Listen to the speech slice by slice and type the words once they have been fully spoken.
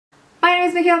name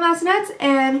is Mikhail Massinets,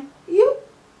 and you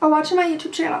are watching my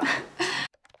YouTube channel.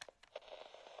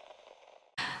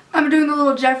 I'm doing the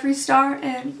little Jeffree Star,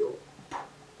 and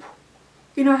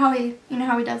you know how he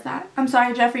does that. I'm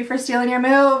sorry, Jeffree, for stealing your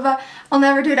move. I'll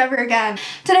never do it ever again.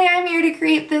 Today I'm here to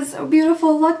create this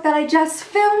beautiful look that I just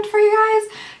filmed for you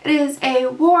guys. It is a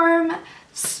warm,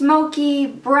 smoky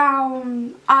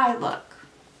brown eye look.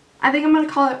 I think I'm gonna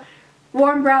call it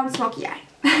warm brown smoky eye.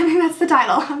 I think that's the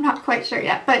title. I'm not quite sure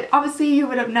yet, but obviously you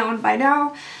would have known by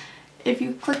now if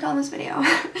you clicked on this video.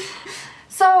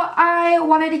 So I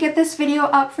wanted to get this video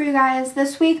up for you guys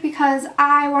this week because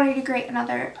I wanted to create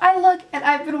another eye look, and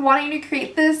I've been wanting to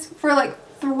create this for like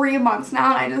 3 months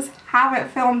now, and I just haven't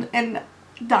filmed and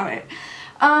done it.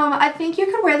 I think you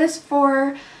could wear this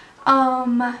for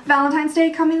Valentine's Day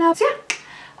coming up. So yeah.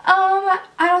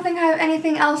 I don't think I have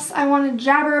anything else I want to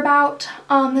jabber about.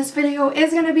 This video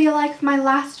is going to be like my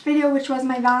last video, which was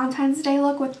my Valentine's Day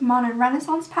look with Modern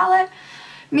Renaissance palette.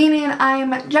 Meaning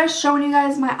I'm just showing you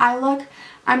guys my eye look.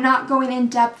 I'm not going in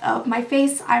depth of my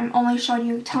face. I'm only telling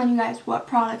you guys what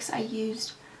products I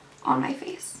used on my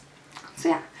face. So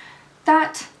yeah,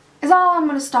 that is all. I'm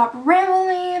going to stop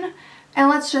rambling and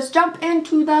let's just jump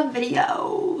into the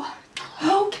video.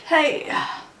 Okay,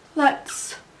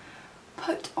 let's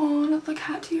put on the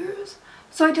cat ears.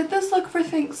 So I did this look for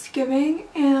Thanksgiving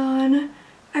and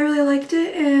I really liked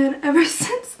it, and ever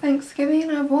since Thanksgiving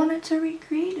I've wanted to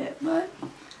recreate it, but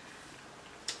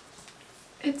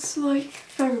it's like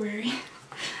February.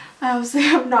 I obviously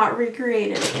have not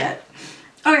recreated it yet.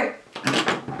 Okay,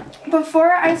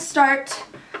 before I start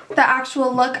the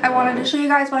actual look, I wanted to show you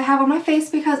guys what I have on my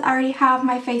face because I already have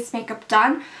my face makeup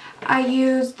done. I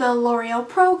use the L'Oreal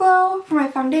Pro Glow for my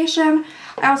foundation.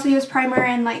 I also use primer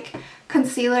and like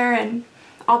concealer and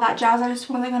all that jazz. I just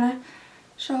wasn't gonna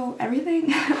show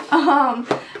everything.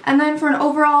 And then for an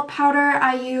overall powder,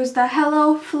 I use the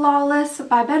Hello Flawless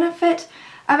by Benefit.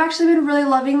 I've actually been really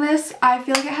loving this. I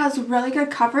feel like it has really good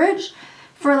coverage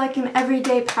for like an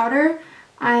everyday powder.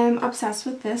 I'm obsessed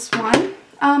with this one.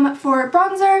 For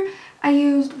bronzer, I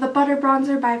used the Butter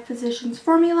Bronzer by Physicians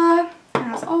Formula,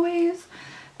 as always.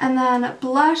 And then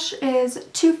blush is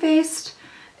Too Faced.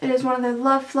 It is one of their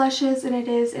Love Flushes, and it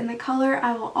is in the color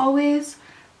I Will Always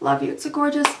Love You. It's a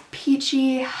gorgeous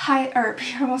peachy I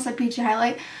almost said peachy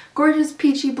highlight. Gorgeous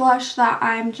peachy blush that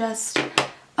I'm just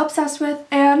obsessed with.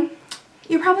 And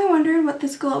you're probably wondering what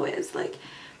this glow is.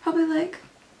 Probably like,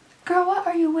 girl, what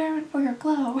are you wearing for your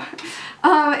glow?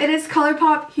 It is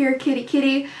ColourPop Here Kitty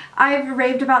Kitty. I've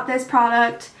raved about this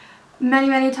product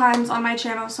many times on my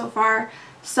channel so far.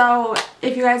 So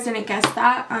if you guys didn't guess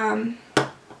that,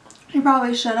 you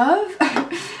probably should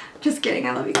have. Just kidding,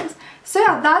 I love you guys. So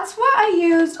yeah, that's what I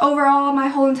used overall on my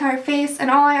whole entire face,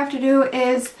 and all I have to do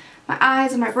is my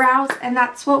eyes and my brows, and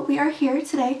that's what we are here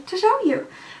today to show you.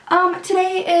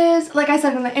 Today is, like I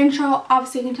said in the intro,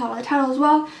 obviously you can tell by the title as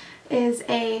well, is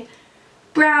a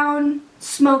brown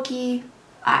smoky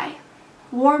eye.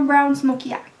 Warm brown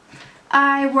smoky eye.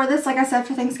 I wore this, like I said,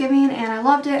 for Thanksgiving, and I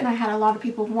loved it, and I had a lot of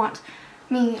people want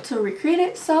me to recreate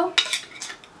it, so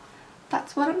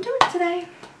that's what I'm doing today.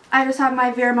 I just have my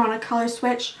Veramona color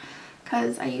switch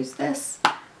because I use this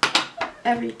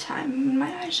every time in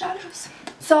my eyeshadows.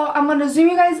 So I'm going to zoom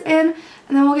you guys in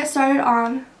and then we'll get started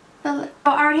on the lip.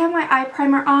 So I already have my eye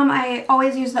primer on. I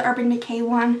always use the Urban Decay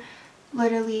one,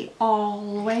 literally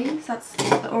always. That's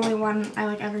the only one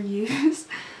I ever use.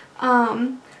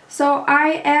 So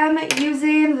I am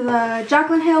using the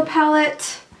Jaclyn Hill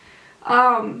palette.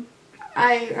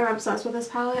 I am obsessed with this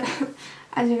palette,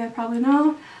 as you guys probably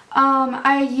know.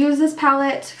 I use this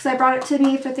palette because I brought it to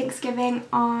me for Thanksgiving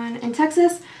in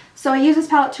Texas. So I use this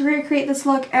palette to recreate this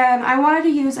look, and I wanted to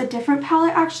use a different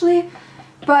palette actually.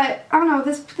 But I don't know,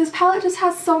 this palette just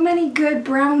has so many good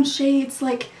brown shades.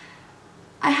 Like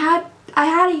I had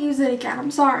to use it again.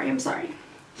 I'm sorry.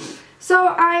 So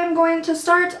I am going to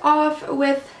start off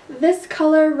with this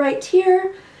color right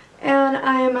here, and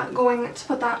I'm going to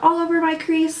put that all over my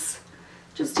crease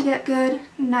just to get good,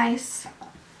 nice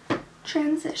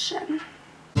transition.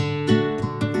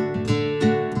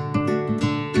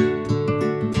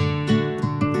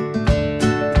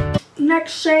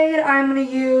 Next shade I'm going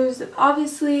to use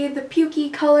obviously the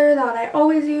pukey color that I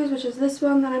always use, which is this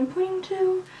one that I'm pointing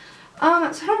to. So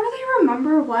I don't really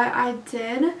remember what I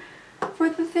did for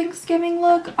the Thanksgiving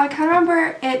look. I kind of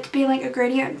remember it being like a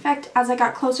gradient effect. As I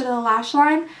got closer to the lash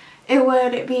line, it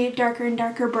would be darker and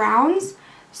darker browns.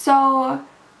 So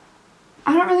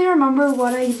I don't really remember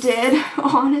what I did,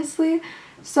 honestly.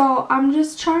 So I'm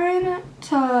just trying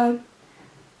to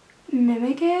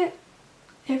mimic it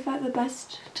to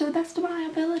the best of my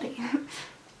ability.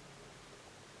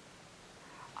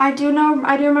 I do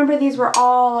remember these were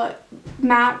all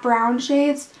matte brown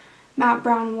shades, matte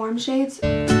brown warm shades.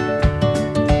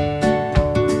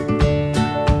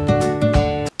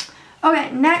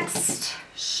 Okay, next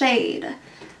shade.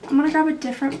 I'm gonna grab a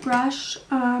different brush.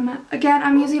 Again,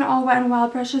 I'm using all Wet n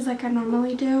Wild brushes like I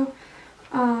normally do.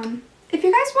 If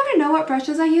you guys want to know what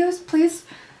brushes I use, please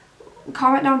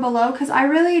comment down below, because I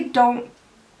really don't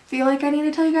feel like I need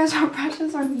to tell you guys what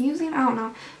brushes I'm using. I don't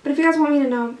know. But if you guys want me to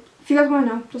know, if you guys want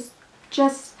to know,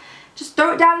 just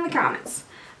throw it down in the comments.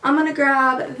 I'm gonna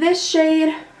grab this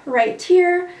shade right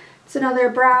here. It's another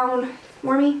brown,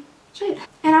 warmy shade.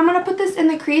 And I'm gonna put this in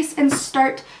the crease and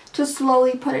start to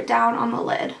slowly put it down on the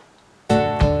lid.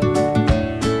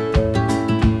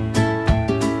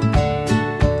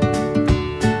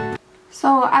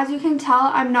 So as you can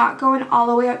tell, I'm not going all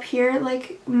the way up here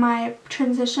like my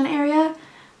transition area.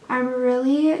 I'm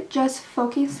really just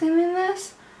focusing in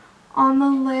this on the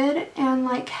lid and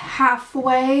like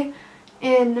halfway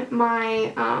in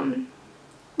my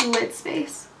lid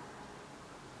space.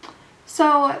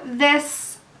 So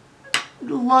this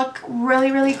look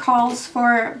really calls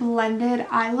for blended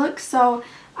eye look. So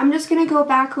I'm just going to go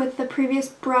back with the previous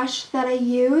brush that I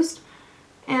used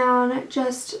and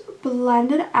just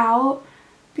blend it out,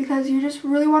 because you just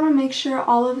really want to make sure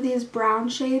all of these brown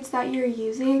shades that you're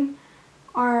using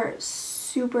are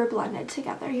super blended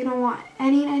together. You don't want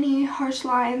any harsh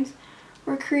lines.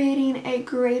 We're creating a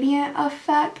gradient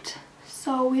effect,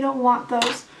 so we don't want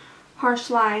those harsh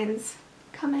lines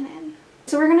coming in.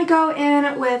 So we're going to go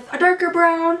in with a darker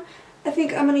brown. I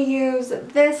think I'm going to use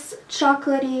this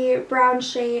chocolatey brown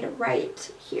shade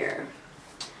right here.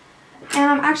 And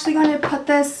I'm actually going to put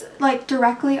this like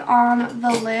directly on the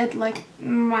lid, like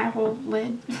my whole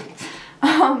lid.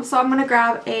 So I'm going to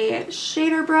grab a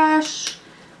shader brush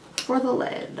for the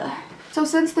lid. So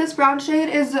since this brown shade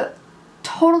is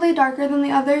totally darker than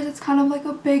the others, it's kind of like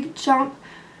a big jump.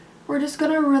 We're just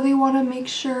going to really want to make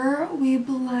sure we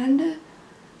blend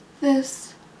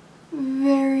this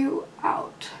very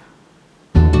out.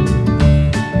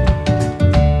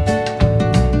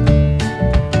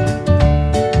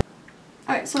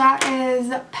 Alright, so that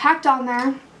is packed on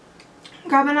there.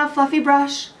 Grabbing a fluffy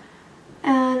brush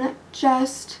and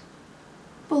just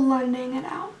blending it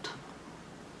out.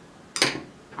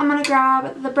 I'm going to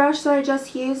grab the brush that I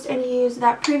just used and use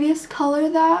that previous color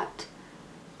that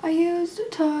I used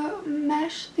to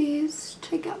mesh these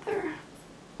together.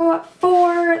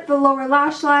 For the lower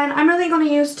lash line, I'm really going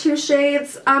to use two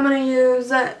shades. I'm going to use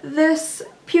this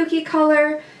pukey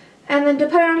color, and then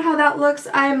depending on how that looks,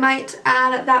 I might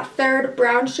add that third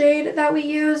brown shade that we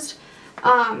used.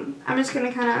 I'm just going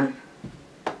to kind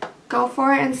of go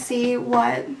for it and see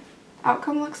what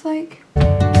outcome looks like.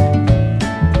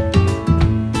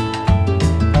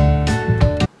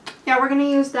 Yeah, we're going to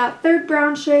use that third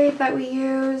brown shade that we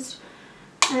used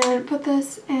and put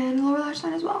this in the lower lash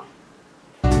line as well.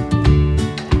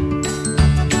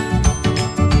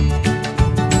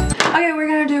 Okay, we're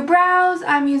going to do brows.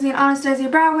 I'm using Anastasia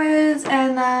Brow Wiz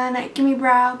and then Gimme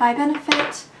Brow by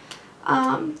Benefit.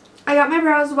 I got my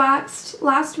brows waxed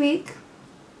last week,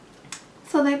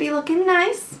 so they'd be looking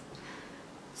nice.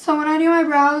 So when I do my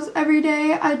brows every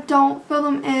day, I don't fill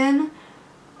them in.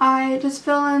 I just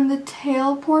fill in the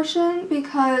tail portion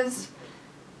because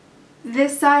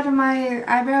this side of my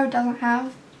eyebrow doesn't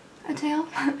have a tail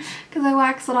because I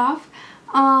wax it off.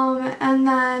 And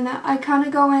then I kind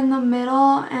of go in the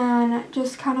middle and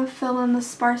just kind of fill in the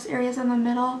sparse areas in the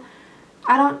middle.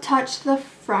 I don't touch the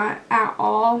front at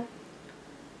all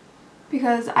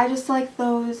because I just like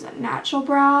those natural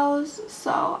brows,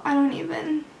 so I don't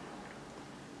even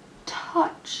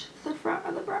touch the front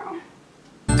of the brow.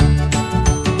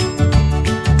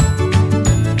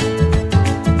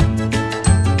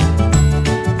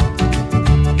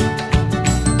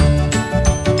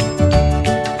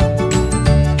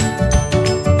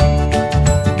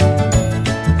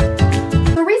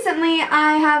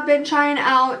 I've been trying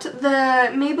out the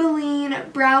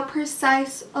Maybelline Brow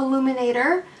Precise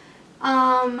Illuminator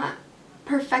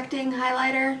Perfecting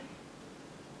Highlighter.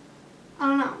 I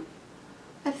don't know.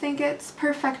 I think it's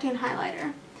Perfecting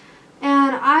Highlighter.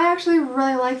 And I actually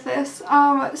really like this.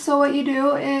 So what you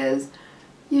do is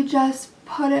you just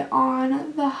put it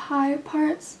on the high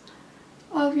parts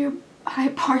of your high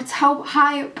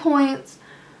points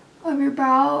of your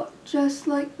brow, just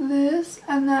like this,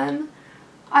 and then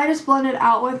I just blend it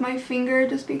out with my finger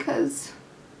just because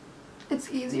it's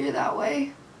easier that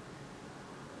way.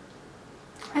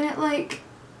 And it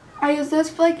I use this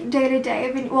for day to day.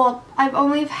 Well, I've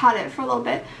only had it for a little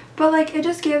bit, but it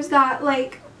just gives that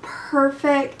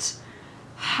perfect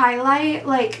highlight.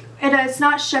 It's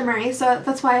not shimmery, so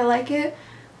that's why I like it.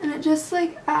 And it just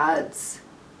like adds,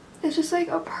 it's just like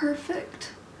a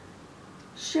perfect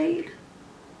shade.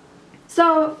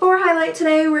 So for highlight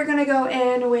today, we're going to go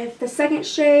in with the second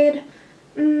shade.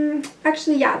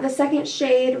 Actually, yeah, the second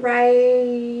shade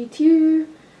right here.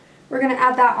 We're going to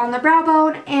add that on the brow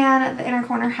bone and the inner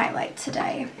corner highlight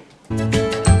today.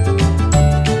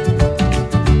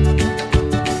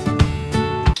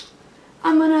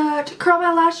 I'm going to curl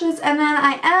my lashes, and then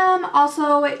I am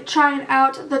also trying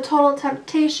out the Total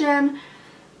Temptation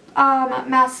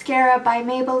mascara by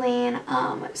Maybelline.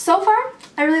 So far,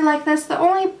 I really like this. The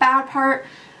only bad part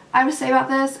I would say about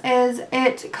this is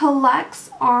it collects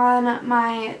on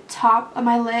my top of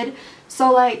my lid.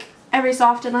 So like every so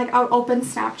often, like I'll open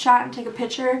Snapchat and take a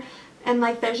picture and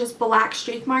like there's just black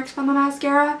streak marks from the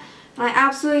mascara. And I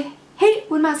absolutely hate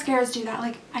when mascaras do that.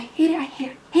 Like I hate it, I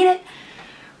hate it, I hate it.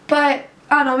 But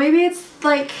I don't know, maybe it's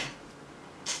like,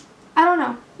 I don't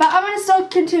know. But I'm going to still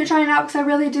continue trying it out because I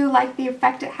really do like the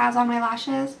effect it has on my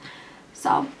lashes.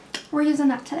 So we're using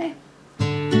that today.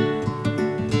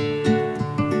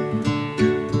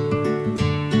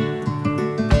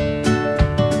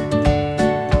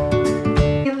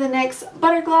 The NYX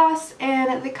Butter Gloss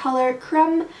in the color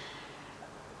Creme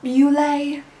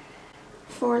Brulee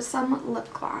for some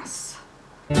lip gloss.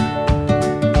 And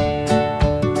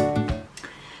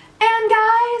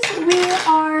guys, we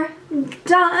are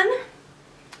done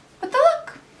with the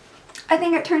look. I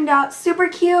think it turned out super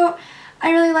cute.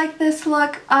 I really like this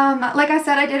look. Like I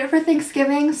said, I did it for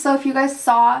Thanksgiving, so if you guys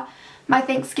saw my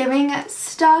Thanksgiving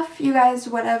stuff, you guys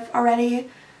would have already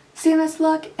seen this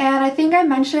look. And I think I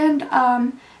mentioned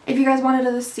if you guys wanted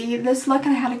to see this look,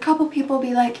 and I had a couple people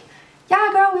be like,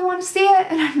 yeah girl, we want to see it.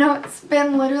 And I know it's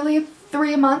been literally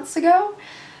 3 months ago,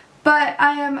 but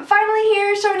I am finally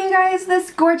here showing you guys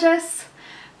this gorgeous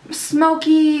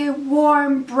smoky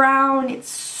warm brown. It's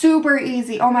super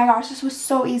easy. Oh my gosh, this was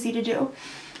so easy to do.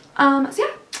 So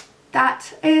yeah,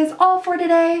 that is all for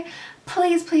today.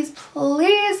 Please, please,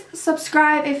 please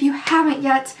subscribe if you haven't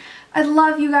yet. I'd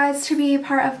love you guys to be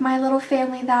part of my little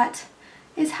family that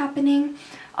is happening.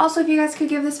 Also, if you guys could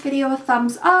give this video a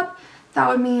thumbs up, that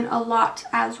would mean a lot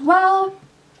as well.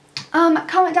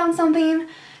 Comment down something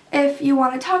if you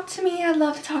want to talk to me. I'd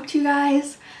love to talk to you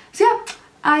guys. So yeah,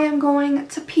 I am going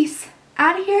to peace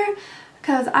out of here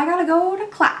because I gotta go to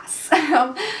class.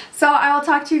 So I will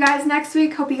talk to you guys next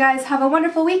week. Hope you guys have a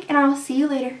wonderful week, and I will see you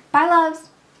later. Bye, loves.